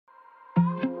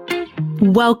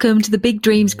Welcome to the Big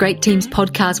Dreams, Great Teams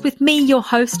podcast with me, your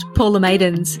host, Paula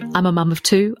Maidens. I'm a mum of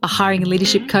two, a hiring and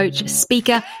leadership coach,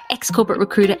 speaker, ex-corporate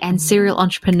recruiter, and serial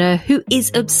entrepreneur who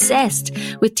is obsessed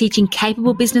with teaching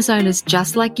capable business owners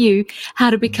just like you how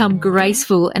to become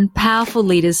graceful and powerful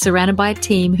leaders surrounded by a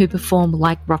team who perform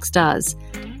like rock stars.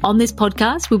 On this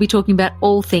podcast, we'll be talking about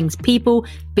all things people,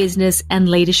 business, and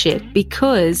leadership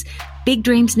because big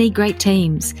dreams need great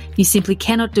teams. You simply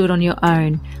cannot do it on your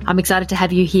own. I'm excited to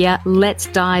have you here. Let's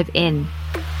dive in.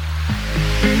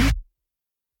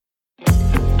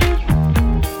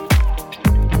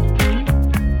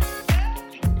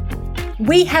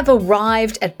 We have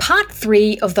arrived at part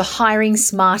 3 of the Hiring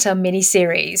Smarter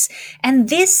mini-series, and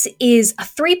this is a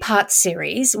 3-part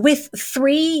series with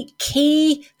 3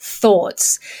 key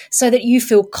thoughts so that you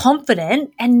feel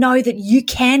confident and know that you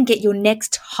can get your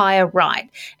next hire right.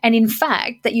 And in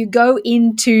fact, that you go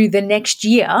into the next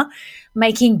year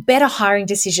making better hiring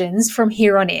decisions from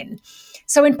here on in.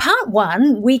 So in part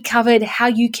 1, we covered how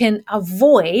you can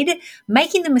avoid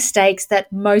making the mistakes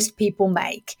that most people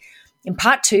make. In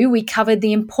part 2, we covered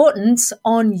the importance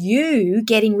on you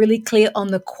getting really clear on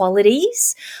the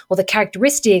qualities or the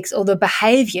characteristics or the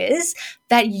behaviors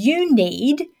that you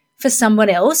need for someone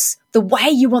else, the way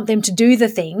you want them to do the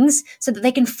things so that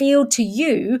they can feel to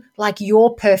you like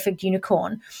your perfect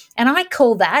unicorn. And I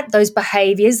call that, those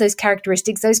behaviors, those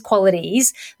characteristics, those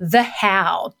qualities, the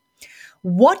how.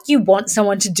 What you want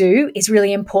someone to do is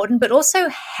really important, but also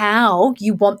how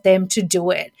you want them to do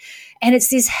it. And it's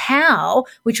this how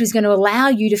which was going to allow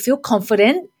you to feel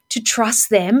confident, to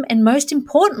trust them, and most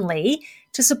importantly,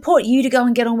 to support you to go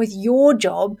and get on with your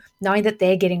job, knowing that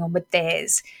they're getting on with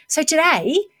theirs. So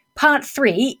today, part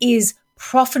 3 is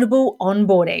profitable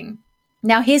onboarding.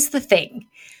 Now, here's the thing.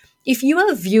 If you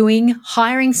are viewing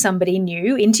hiring somebody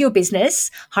new into your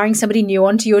business, hiring somebody new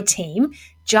onto your team,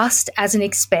 just as an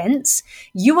expense,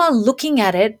 you are looking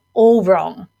at it all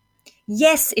wrong.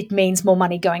 Yes, it means more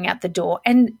money going out the door.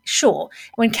 And sure,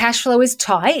 when cash flow is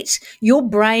tight, your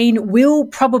brain will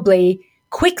probably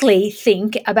quickly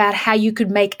think about how you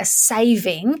could make a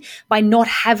saving by not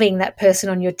having that person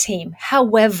on your team.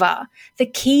 However, the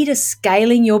key to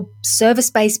scaling your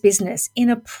service-based business in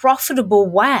a profitable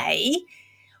way,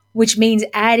 which means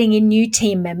adding in new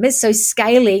team members, so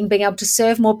scaling, being able to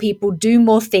serve more people, do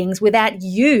more things without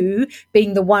you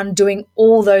being the one doing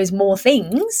all those more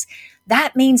things,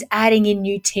 that means adding in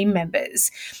new team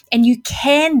members. And you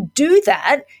can do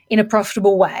that in a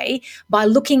profitable way by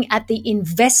looking at the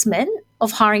investment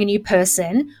of hiring a new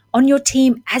person on your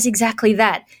team as exactly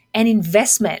that, an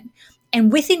investment.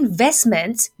 And with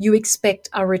investments, you expect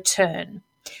a return.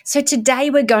 So today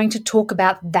we're going to talk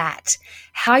about that,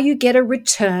 how you get a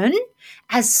return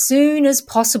as soon as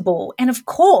possible. And of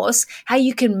course, how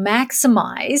you can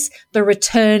maximize the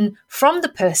return from the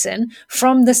person,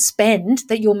 from the spend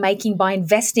that you're making by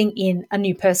investing in a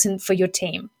new person for your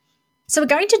team. So we're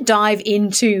going to dive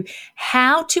into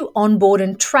how to onboard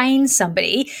and train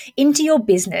somebody into your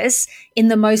business in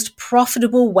the most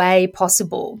profitable way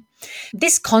possible.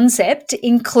 This concept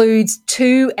includes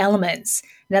 2 elements.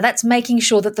 Now, that's making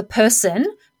sure that the person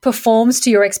performs to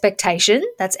your expectation.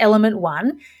 That's element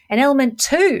 1. And element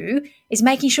 2 is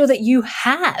making sure that you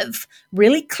have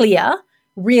really clear,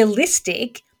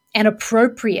 realistic, and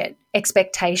appropriate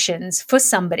expectations for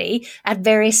somebody at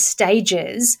various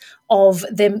stages of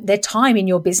their time in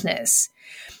your business.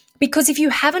 Because if you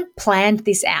haven't planned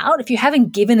this out, if you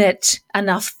haven't given it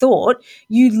enough thought,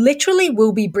 you literally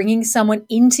will be bringing someone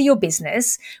into your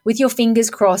business with your fingers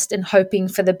crossed and hoping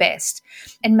for the best.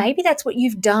 And maybe that's what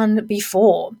you've done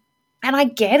before. And I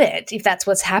get it if that's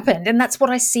what's happened. And that's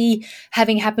what I see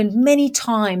having happened many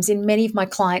times in many of my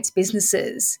clients'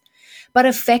 businesses. But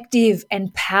effective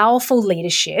and powerful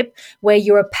leadership, where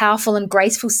you're a powerful and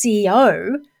graceful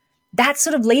CEO, that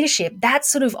sort of leadership, that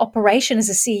sort of operation as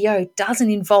a CEO doesn't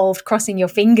involve crossing your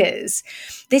fingers.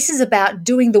 This is about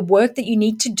doing the work that you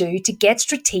need to do to get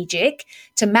strategic,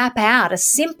 to map out a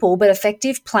simple but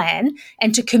effective plan,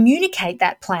 and to communicate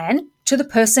that plan to the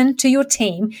person, to your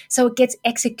team, so it gets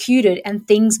executed and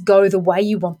things go the way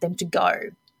you want them to go.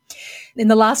 In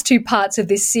the last 2 parts of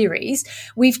this series,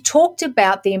 we've talked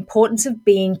about the importance of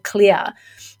being clear.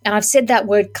 And I've said that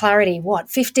word clarity,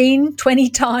 15, 20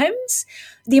 times?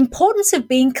 The importance of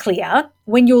being clear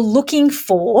when you're looking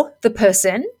for the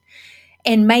person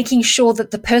and making sure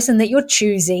that the person that you're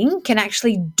choosing can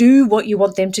actually do what you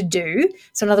want them to do.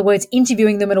 So in other words,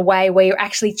 interviewing them in a way where you're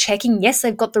actually checking, yes,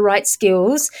 they've got the right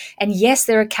skills, and yes,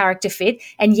 they're a character fit,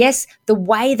 and yes, the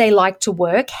way they like to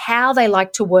work, how they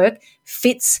like to work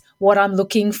fits what I'm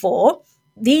looking for.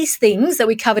 These things that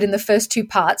we covered in the first two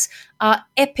parts are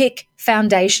epic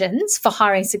foundations for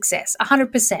hiring success,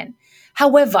 100%.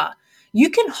 However, you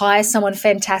can hire someone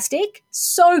fantastic,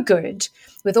 so good,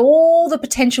 with all the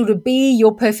potential to be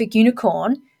your perfect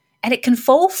unicorn, and it can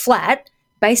fall flat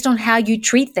based on how you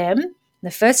treat them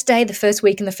the first day, the first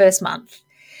week, and the first month.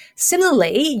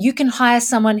 Similarly, you can hire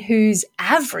someone who's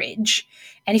average,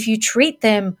 and if you treat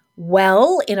them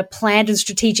well in a planned and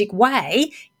strategic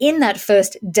way in that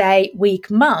first day, week,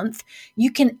 month,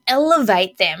 you can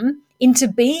elevate them into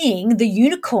being the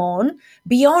unicorn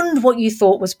beyond what you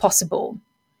thought was possible.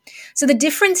 So the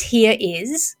difference here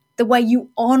is the way you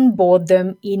onboard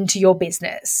them into your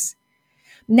business.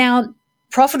 Now,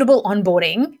 profitable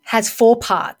onboarding has 4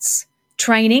 parts: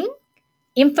 training,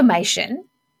 information,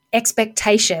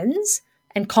 expectations,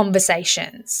 and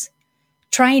conversations.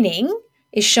 Training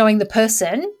is showing the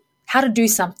person how to do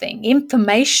something.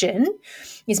 Information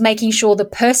is making sure the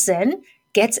person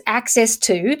gets access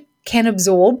to, can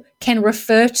absorb, can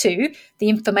refer to the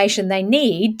information they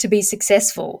need to be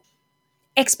successful.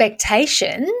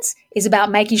 Expectations is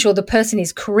about making sure the person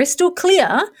is crystal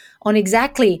clear on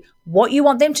exactly what you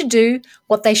want them to do,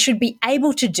 what they should be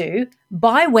able to do,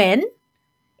 by when,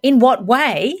 in what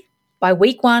way, by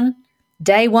week 1,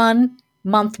 day 1,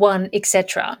 month 1,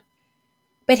 etc.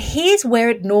 But here's where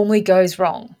it normally goes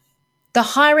wrong. The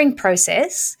hiring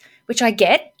process, which I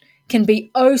get, can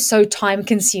be oh so time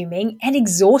consuming and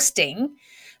exhausting,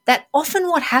 that often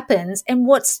what happens, and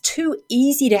what's too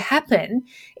easy to happen,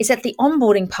 is that the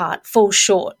onboarding part falls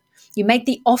short. You make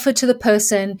the offer to the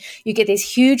person, you get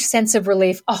this huge sense of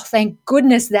relief, oh thank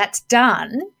goodness that's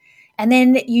done, and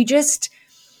then you just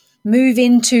move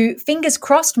into fingers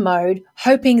crossed mode,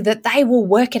 hoping that they will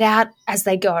work it out as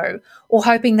they go, or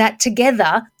hoping that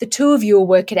together the two of you will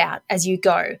work it out as you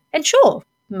go. And sure,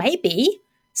 maybe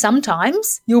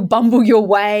sometimes you'll bumble your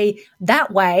way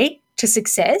that way to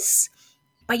success,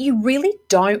 but you really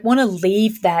don't want to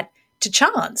leave that to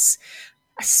chance,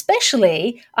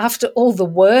 especially after all the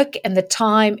work and the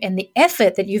time and the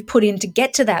effort that you've put in to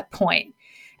get to that point.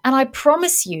 And I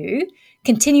promise you,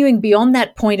 continuing beyond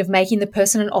that point of making the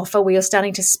person an offer where you're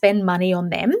starting to spend money on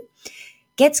them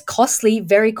gets costly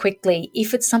very quickly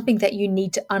if it's something that you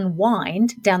need to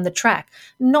unwind down the track,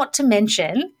 not to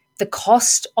mention the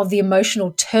cost of the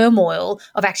emotional turmoil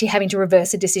of actually having to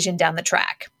reverse a decision down the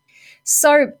track.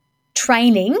 So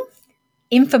training,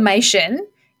 information,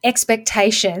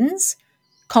 expectations,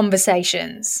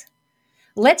 conversations.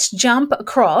 Let's jump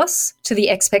across to the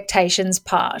expectations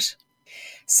part.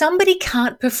 Somebody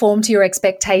can't perform to your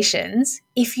expectations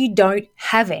if you don't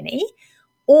have any,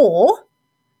 or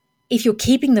if you're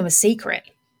keeping them a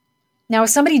secret. Now, if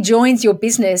somebody joins your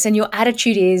business and your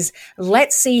attitude is,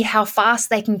 let's see how fast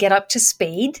they can get up to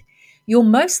speed, you're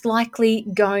most likely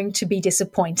going to be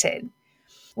disappointed.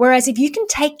 Whereas if you can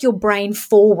take your brain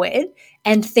forward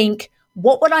and think,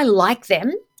 what would I like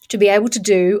them to be able to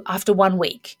do after 1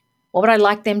 week? What would I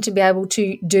like them to be able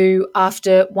to do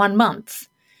after 1 month?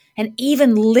 And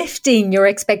even lifting your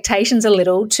expectations a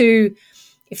little to,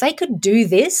 if they could do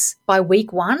this by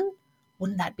week 1,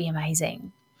 wouldn't that be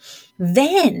amazing?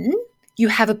 Then you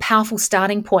have a powerful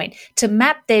starting point to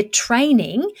map their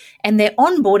training and their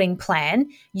onboarding plan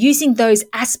using those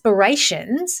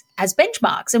aspirations as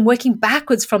benchmarks and working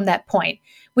backwards from that point,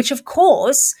 which of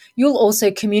course you'll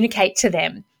also communicate to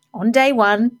them on day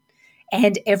 1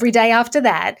 and every day after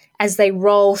that as they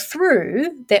roll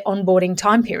through their onboarding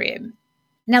time period.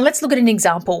 Now, let's look at an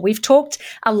example. We've talked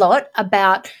a lot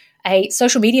about a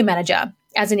social media manager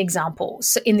as an example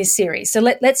in this series. So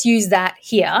let's use that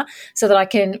here so that I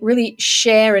can really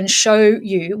share and show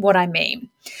you what I mean.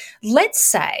 Let's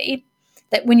say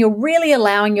that when you're really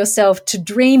allowing yourself to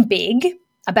dream big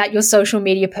about your social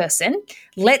media person,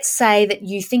 let's say that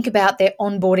you think about their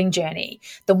onboarding journey,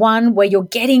 the one where you're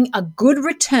getting a good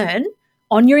return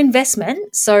on your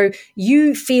investment, so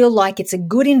you feel like it's a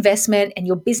good investment and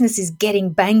your business is getting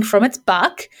bang from its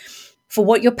buck for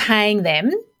what you're paying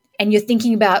them, and you're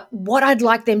thinking about what I'd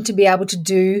like them to be able to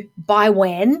do by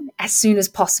when, as soon as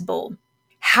possible.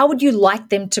 How would you like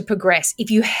them to progress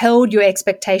if you held your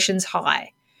expectations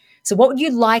high? So what would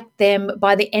you like them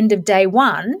by the end of day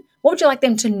 1? What would you like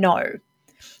them to know?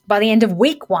 By the end of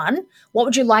week 1, what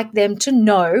would you like them to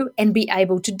know and be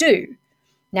able to do?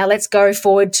 Now let's go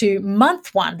forward to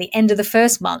month 1, the end of the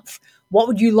first month. What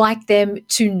would you like them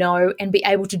to know and be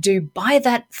able to do by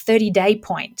that 30-day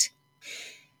point?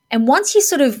 And once you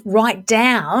sort of write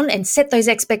down and set those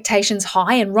expectations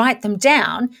high and write them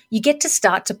down, you get to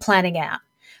start to planning out.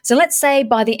 So let's say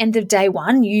by the end of day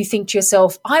one, you think to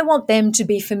yourself, I want them to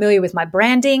be familiar with my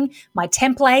branding, my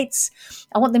templates.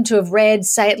 I want them to have read,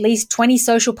 say, at least 20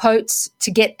 social posts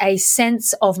to get a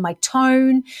sense of my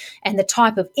tone and the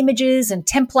type of images and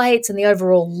templates and the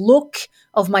overall look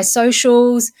of my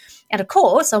socials. And of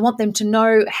course, I want them to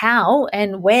know how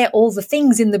and where all the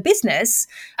things in the business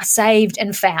are saved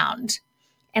and found.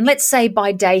 And let's say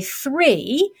by day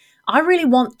 3, I really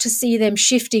want to see them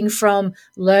shifting from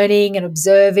learning and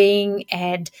observing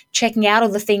and checking out all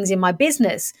the things in my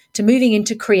business to moving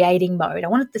into creating mode. I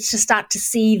want to start to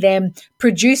see them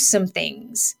produce some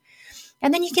things.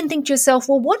 And then you can think to yourself,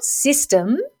 well, what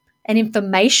system and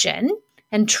information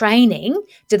and training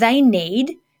do they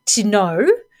need to know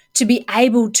to be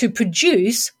able to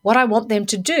produce what I want them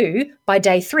to do by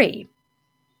day 3?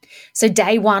 So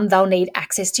day 1, they'll need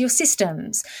access to your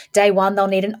systems. Day 1, they'll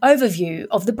need an overview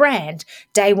of the brand.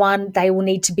 Day 1, they will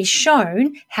need to be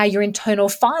shown how your internal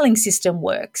filing system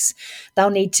works. They'll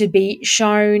need to be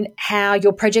shown how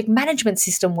your project management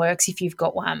system works if you've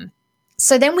got one.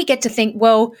 So then we get to think,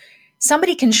 well,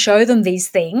 somebody can show them these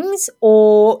things,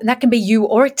 or that can be you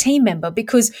or a team member,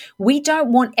 because we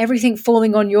don't want everything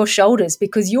falling on your shoulders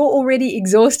because you're already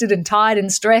exhausted and tired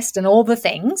and stressed and all the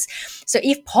things. So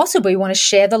if possible, we want to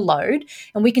share the load,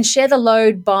 and we can share the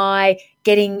load by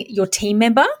getting your team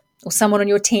member or someone on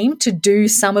your team to do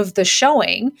some of the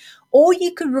showing, or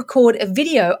you could record a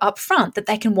video up front that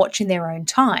they can watch in their own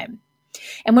time.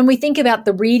 And when we think about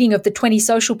the reading of the 20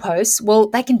 social posts, well,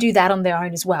 they can do that on their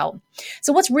own as well.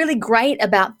 So what's really great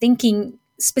about thinking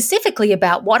specifically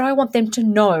about what do I want them to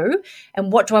know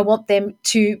and what do I want them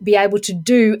to be able to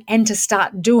do and to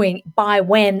start doing by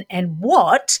when and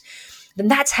what, then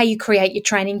that's how you create your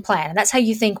training plan. And that's how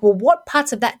you think, well, what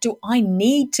parts of that do I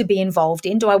need to be involved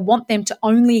in? Do I want them to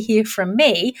only hear from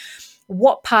me?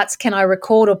 What parts can I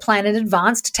record or plan in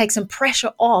advance to take some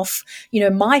pressure off,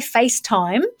 my face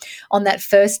time on that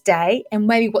first day? And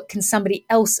maybe what can somebody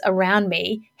else around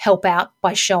me help out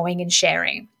by showing and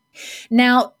sharing?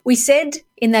 Now, we said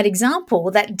in that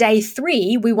example that day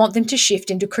 3, we want them to shift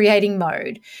into creating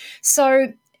mode.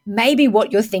 So maybe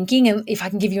what you're thinking, and if I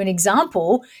can give you an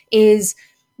example, is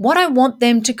what I want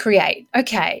them to create.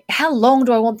 Okay, how long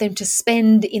do I want them to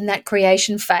spend in that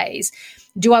creation phase?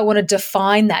 Do I want to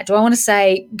define that? Do I want to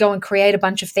say, go and create a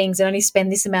bunch of things and only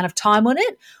spend this amount of time on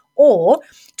it? Or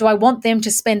do I want them to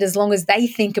spend as long as they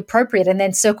think appropriate and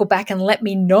then circle back and let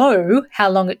me know how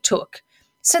long it took?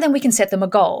 So then we can set them a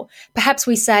goal. Perhaps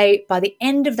we say, by the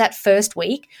end of that first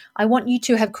week, I want you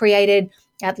to have created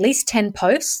at least 10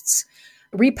 posts,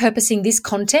 repurposing this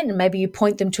content, and maybe you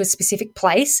point them to a specific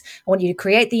place. I want you to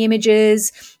create the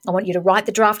images. I want you to write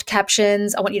the draft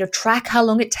captions. I want you to track how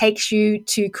long it takes you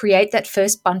to create that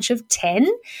first bunch of 10.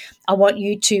 I want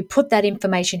you to put that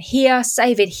information here,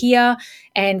 save it here,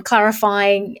 and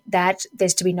clarifying that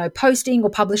there's to be no posting or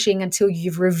publishing until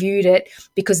you've reviewed it,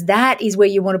 because that is where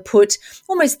you want to put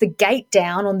almost the gate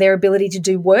down on their ability to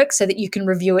do work so that you can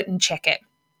review it and check it.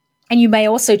 And you may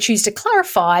also choose to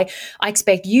clarify, I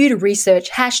expect you to research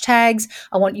hashtags.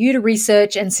 I want you to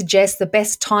research and suggest the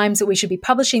best times that we should be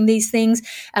publishing these things.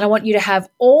 And I want you to have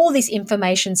all this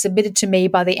information submitted to me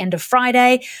by the end of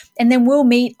Friday. And then we'll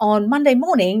meet on Monday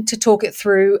morning to talk it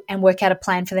through and work out a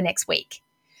plan for the next week.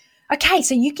 Okay,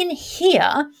 so you can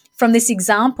hear from this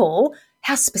example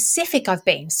how specific I've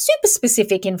been, super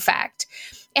specific, in fact.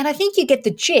 And I think you get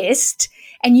the gist,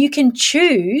 and you can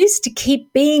choose to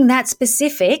keep being that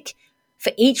specific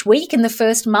for each week in the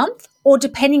first month, or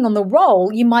depending on the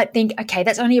role, you might think, okay,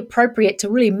 that's only appropriate to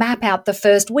really map out the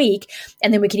first week,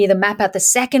 and then we can either map out the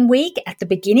second week at the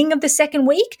beginning of the second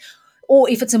week, or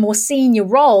if it's a more senior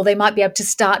role, they might be able to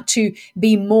start to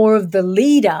be more of the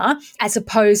leader as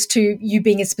opposed to you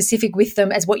being as specific with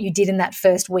them as what you did in that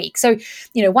first week. So,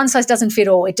 one size doesn't fit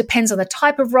all. It depends on the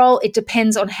type of role. It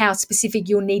depends on how specific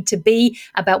you'll need to be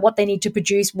about what they need to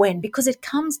produce when, because it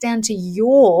comes down to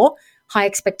your high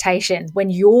expectations when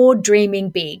you're dreaming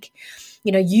big.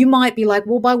 You might be like,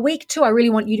 well, by week 2, I really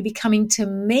want you to be coming to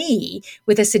me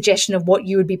with a suggestion of what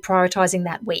you would be prioritizing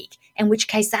that week, in which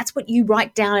case that's what you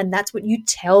write down and that's what you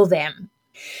tell them.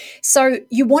 So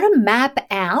you want to map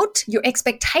out your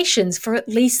expectations for at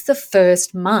least the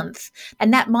first month.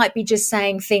 And that might be just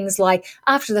saying things like,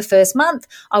 after the first month,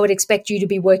 I would expect you to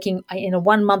be working in a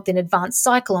 1 month in advance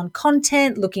cycle on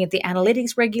content, looking at the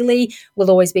analytics regularly. We'll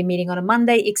always be meeting on a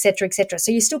Monday, et cetera, et cetera.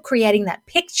 So you're still creating that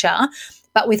picture,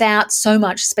 but without so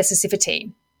much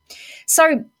specificity.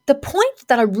 So the point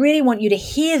that I really want you to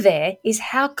hear there is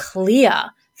how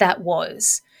clear that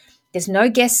was. There's no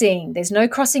guessing. There's no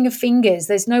crossing of fingers.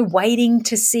 There's no waiting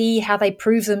to see how they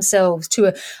prove themselves to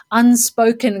an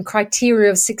unspoken criteria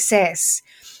of success.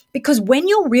 Because when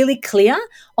you're really clear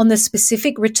on the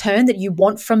specific return that you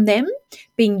want from them,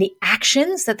 being the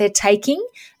actions that they're taking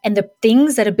and the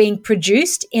things that are being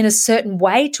produced in a certain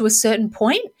way to a certain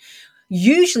point,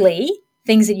 usually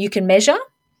things that you can measure,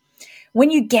 when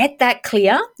you get that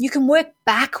clear, you can work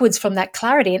backwards from that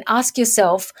clarity and ask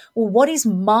yourself, well, what is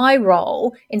my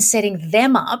role in setting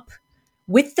them up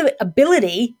with the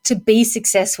ability to be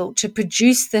successful, to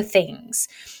produce the things?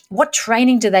 What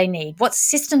training do they need? What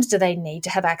systems do they need to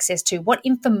have access to? What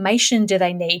information do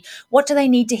they need? What do they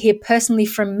need to hear personally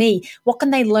from me? What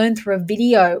can they learn through a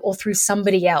video or through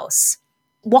somebody else?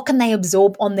 What can they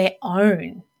absorb on their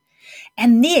own?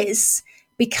 And this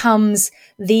becomes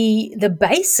the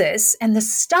basis and the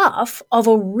stuff of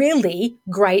a really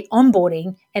great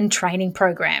onboarding and training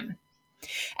program.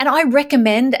 And I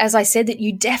recommend, as I said, that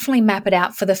you definitely map it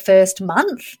out for the first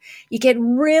month. You get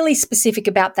really specific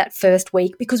about that first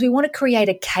week because we want to create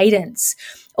a cadence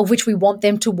of which we want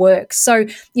them to work. So,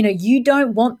 you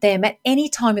don't want them at any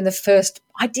time in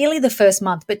ideally the first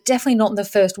month, but definitely not in the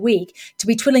first week, to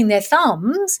be twiddling their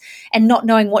thumbs and not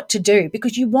knowing what to do,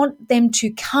 because you want them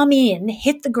to come in,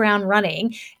 hit the ground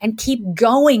running, and keep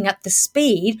going at the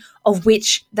speed of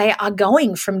which they are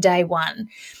going from day one.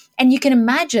 And you can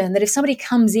imagine that if somebody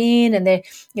comes in and they're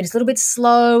just a little bit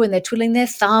slow and they're twiddling their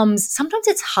thumbs, sometimes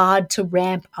it's hard to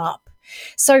ramp up.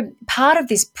 So part of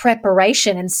this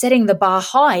preparation and setting the bar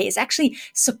high is actually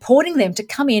supporting them to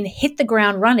come in, hit the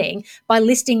ground running by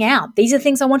listing out, these are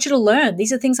things I want you to learn.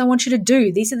 These are things I want you to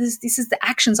do. This is the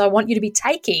actions I want you to be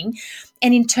taking.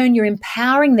 And in turn, you're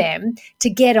empowering them to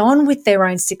get on with their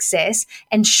own success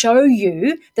and show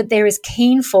you that they're as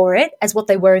keen for it as what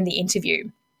they were in the interview.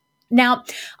 Now,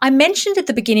 I mentioned at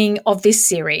the beginning of this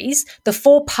series the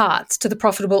 4 parts to the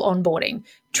profitable onboarding: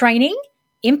 training,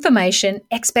 information,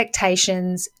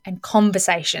 expectations, and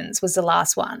conversations was the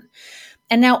last one.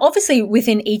 And now, obviously,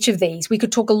 within each of these, we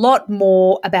could talk a lot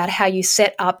more about how you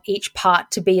set up each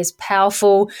part to be as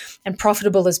powerful and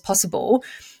profitable as possible.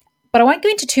 But I won't go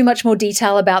into too much more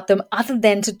detail about them other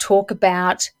than to talk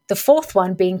about the 4th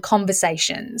one being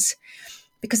conversations,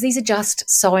 because these are just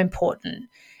so important.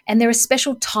 And they're a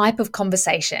special type of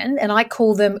conversation, and I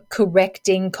call them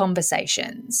correcting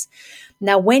conversations.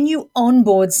 Now, when you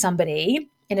onboard somebody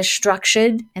in a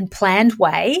structured and planned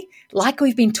way, like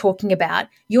we've been talking about,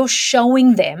 you're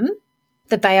showing them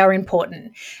that they are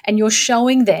important, and you're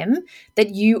showing them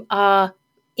that you are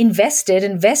invested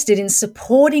in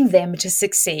supporting them to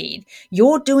succeed.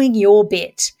 You're doing your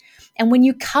bit. And when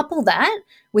you couple that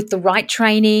with the right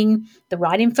training, the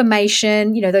right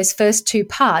information, those first 2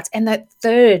 parts, and that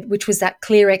third, which was that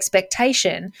clear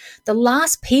expectation, the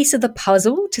last piece of the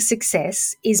puzzle to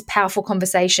success is powerful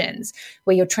conversations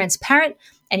where you're transparent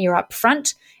and you're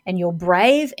upfront and you're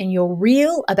brave and you're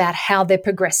real about how they're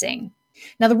progressing.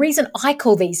 Now, the reason I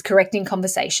call these correcting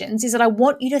conversations is that I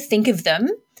want you to think of them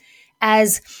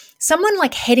as someone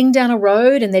like heading down a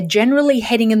road and they're generally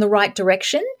heading in the right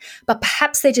direction, but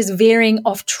perhaps they're just veering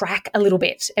off track a little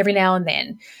bit every now and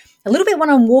then. A little bit when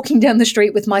I'm walking down the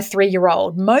street with my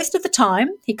 3-year-old. Most of the time,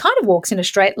 he kind of walks in a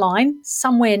straight line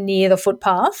somewhere near the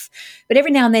footpath, but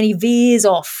every now and then he veers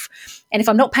off. And if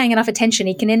I'm not paying enough attention,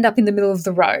 he can end up in the middle of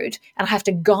the road, and I have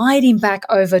to guide him back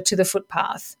over to the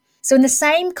footpath. So in the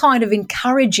same kind of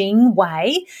encouraging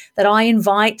way that I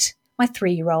invite my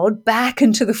 3-year-old back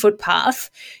into the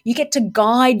footpath, you get to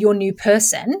guide your new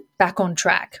person back on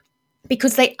track,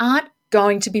 because they aren't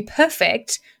going to be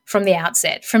perfect from the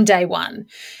outset, from day one.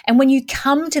 And when you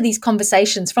come to these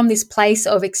conversations from this place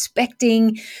of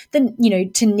expecting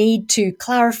to need to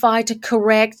clarify, to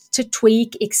correct, to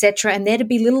tweak, etc., and there to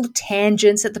be little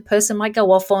tangents that the person might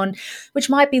go off on, which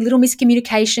might be little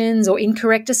miscommunications or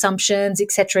incorrect assumptions,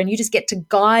 etc., and you just get to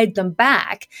guide them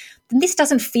back, then this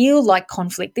doesn't feel like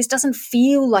conflict. This doesn't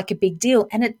feel like a big deal,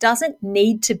 and it doesn't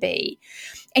need to be.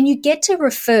 And you get to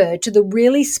refer to the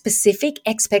really specific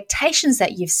expectations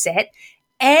that you've set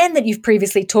and that you've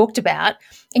previously talked about,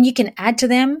 and you can add to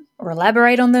them or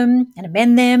elaborate on them and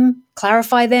amend them,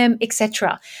 clarify them,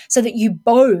 etc., so that you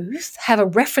both have a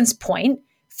reference point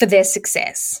for their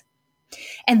success.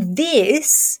 And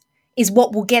this is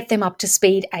what will get them up to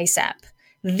speed ASAP.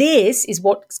 This is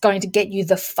what's going to get you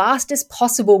the fastest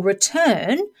possible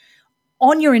return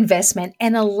on your investment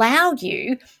and allow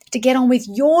you to get on with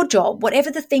your job, whatever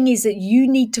the thing is that you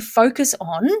need to focus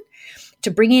on to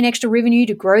bring in extra revenue,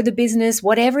 to grow the business,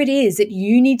 whatever it is that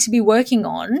you need to be working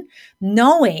on,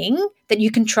 knowing that you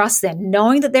can trust them,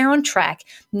 knowing that they're on track,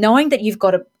 knowing that you've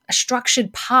got a a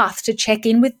structured path to check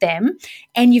in with them,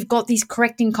 and you've got these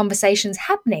correcting conversations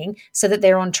happening so that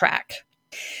they're on track.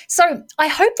 So I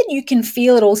hope that you can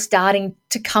feel it all starting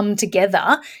to come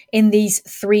together in these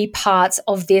 3 parts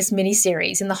of this mini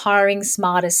series, in the Hiring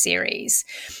Smarter series.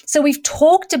 So we've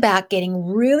talked about getting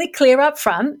really clear up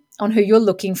front on who you're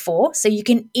looking for so you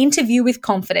can interview with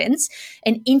confidence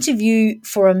and interview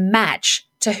for a match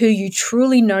to who you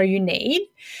truly know you need.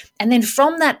 And then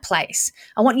from that place,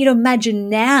 I want you to imagine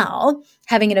now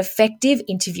having an effective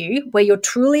interview where you're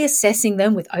truly assessing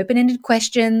them with open-ended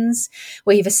questions,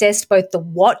 where you've assessed both the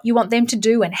what you want them to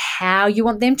do and how you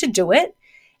want them to do it.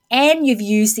 And you've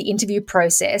used the interview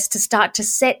process to start to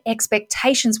set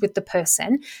expectations with the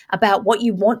person about what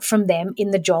you want from them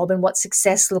in the job and what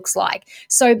success looks like.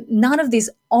 So none of this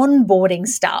onboarding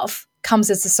stuff comes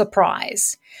as a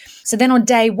surprise. So then on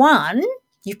day 1,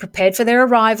 you've prepared for their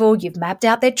arrival, you've mapped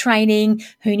out their training,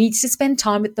 who needs to spend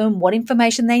time with them, what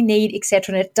information they need,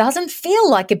 etc. And it doesn't feel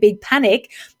like a big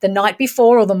panic the night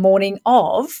before or the morning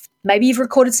of. Maybe you've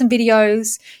recorded some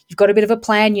videos, you've got a bit of a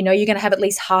plan, you know you're going to have at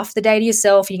least half the day to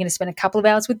yourself, you're going to spend a couple of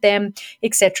hours with them,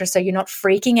 etc. So you're not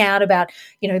freaking out about,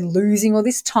 losing all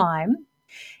this time.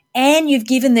 And you've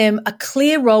given them a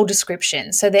clear role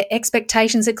description. So their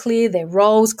expectations are clear, their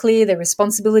roles clear, their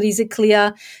responsibilities are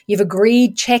clear. You've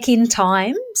agreed check-in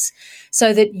times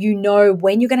so that you know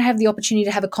when you're going to have the opportunity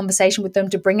to have a conversation with them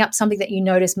to bring up something that you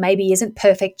notice maybe isn't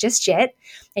perfect just yet.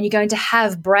 And you're going to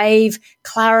have brave,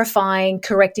 clarifying,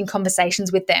 correcting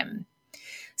conversations with them.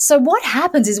 So what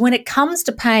happens is when it comes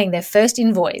to paying their first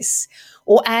invoice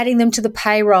or adding them to the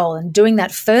payroll and doing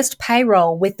that first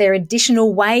payroll with their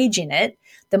additional wage in it,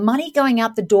 the money going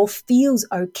out the door feels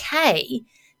okay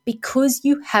because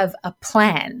you have a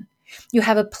plan. You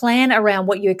have a plan around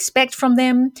what you expect from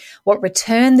them, what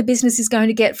return the business is going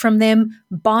to get from them,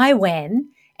 by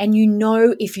when, and you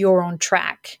know if you're on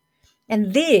track.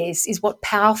 And this is what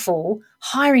powerful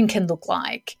hiring can look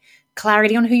like.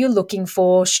 Clarity on who you're looking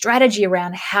for, strategy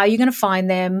around how you're going to find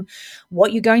them,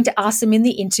 what you're going to ask them in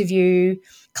the interview,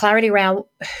 clarity around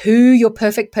who your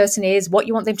perfect person is, what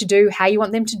you want them to do, how you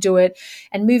want them to do it,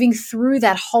 and moving through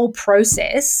that whole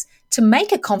process to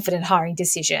make a confident hiring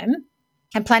decision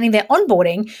and planning their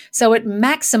onboarding so it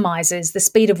maximizes the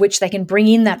speed of which they can bring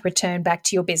in that return back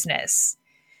to your business.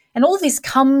 And all of this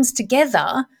comes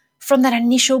together from that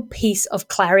initial piece of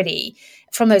clarity,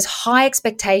 from those high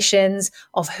expectations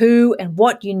of who and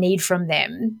what you need from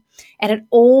them. And it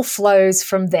all flows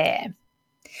from there.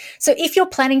 So if you're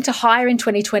planning to hire in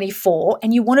 2024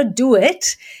 and you want to do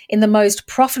it in the most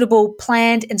profitable,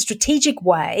 planned, and strategic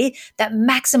way that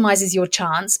maximizes your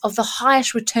chance of the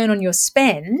highest return on your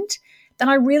spend, then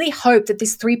I really hope that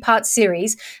this 3-part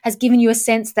series has given you a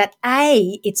sense that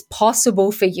A, it's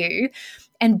possible for you,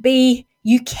 and B,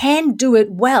 you can do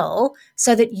it well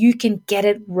so that you can get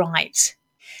it right.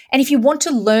 And if you want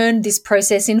to learn this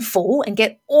process in full and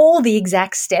get all the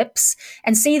exact steps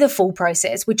and see the full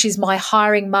process, which is my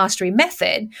hiring mastery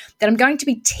method, then I'm going to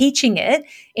be teaching it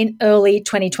in early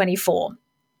 2024.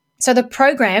 So the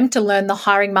program to learn the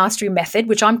hiring mastery method,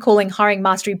 which I'm calling Hiring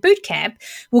Mastery Bootcamp,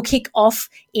 will kick off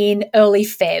in early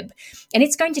Feb. And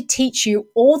it's going to teach you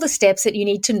all the steps that you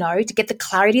need to know to get the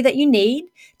clarity that you need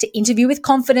to interview with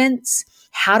confidence,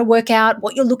 how to work out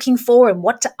what you're looking for and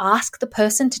what to ask the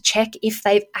person to check if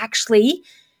they've actually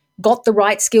got the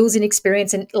right skills and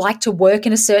experience and like to work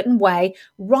in a certain way,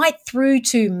 right through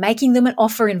to making them an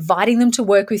offer, inviting them to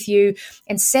work with you,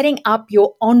 and setting up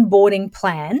your onboarding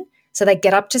plan so they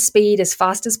get up to speed as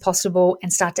fast as possible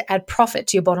and start to add profit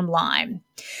to your bottom line.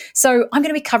 So I'm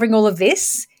going to be covering all of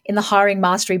this in the Hiring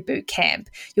Mastery Bootcamp.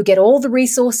 You'll get all the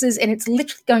resources, and it's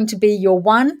literally going to be your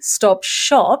one-stop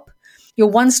shop, your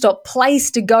one-stop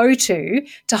place to go to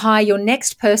hire your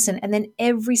next person and then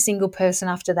every single person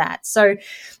after that. So,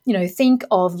 think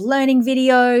of learning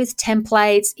videos,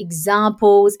 templates,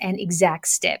 examples, and exact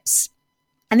steps.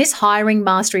 And this hiring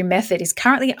mastery method is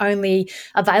currently only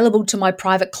available to my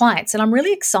private clients. And I'm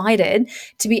really excited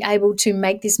to be able to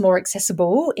make this more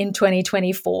accessible in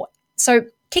 2024. So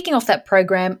kicking off that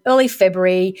program early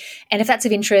February. And if that's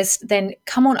of interest, then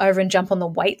come on over and jump on the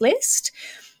wait list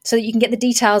so that you can get the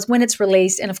details when it's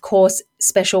released and, of course,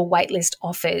 special waitlist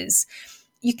offers.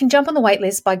 You can jump on the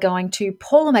waitlist by going to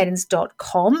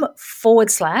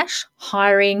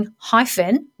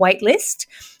paulamadens.com/hiring-waitlist,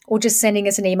 or just sending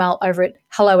us an email over at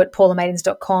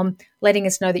hello@paulamadens.com, letting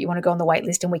us know that you want to go on the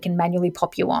waitlist and we can manually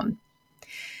pop you on.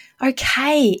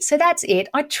 Okay, so that's it.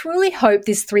 I truly hope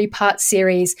this 3-part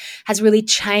series has really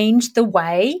changed the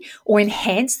way or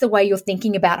enhanced the way you're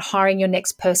thinking about hiring your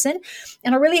next person.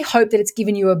 And I really hope that it's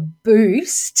given you a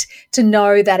boost to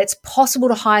know that it's possible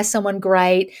to hire someone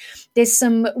great. There's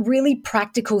some really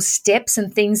practical steps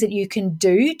and things that you can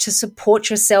do to support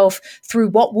yourself through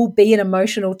what will be an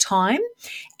emotional time.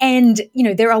 And,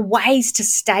 there are ways to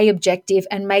stay objective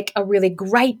and make a really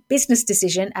great business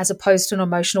decision as opposed to an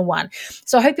emotional one.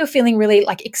 So I hope you're feeling really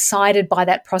excited by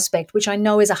that prospect, which I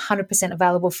know is 100%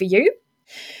 available for you.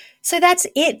 So that's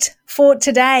it for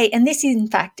today. And this, in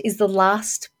fact, is the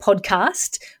last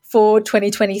podcast for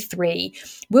 2023.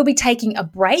 We'll be taking a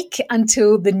break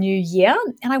until the new year.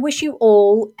 And I wish you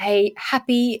all a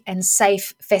happy and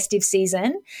safe festive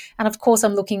season. And of course,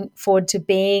 I'm looking forward to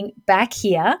being back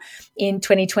here in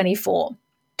 2024.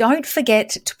 Don't forget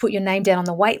to put your name down on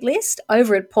the wait list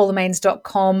over at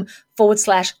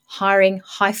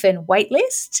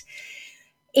paulamains.com/hiring-waitlist.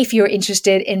 If you're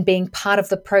interested in being part of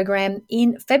the program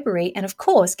in February, and of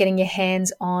course, getting your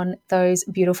hands on those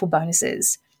beautiful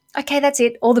bonuses. Okay, that's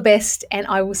it. All the best, and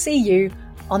I will see you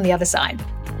on the other side.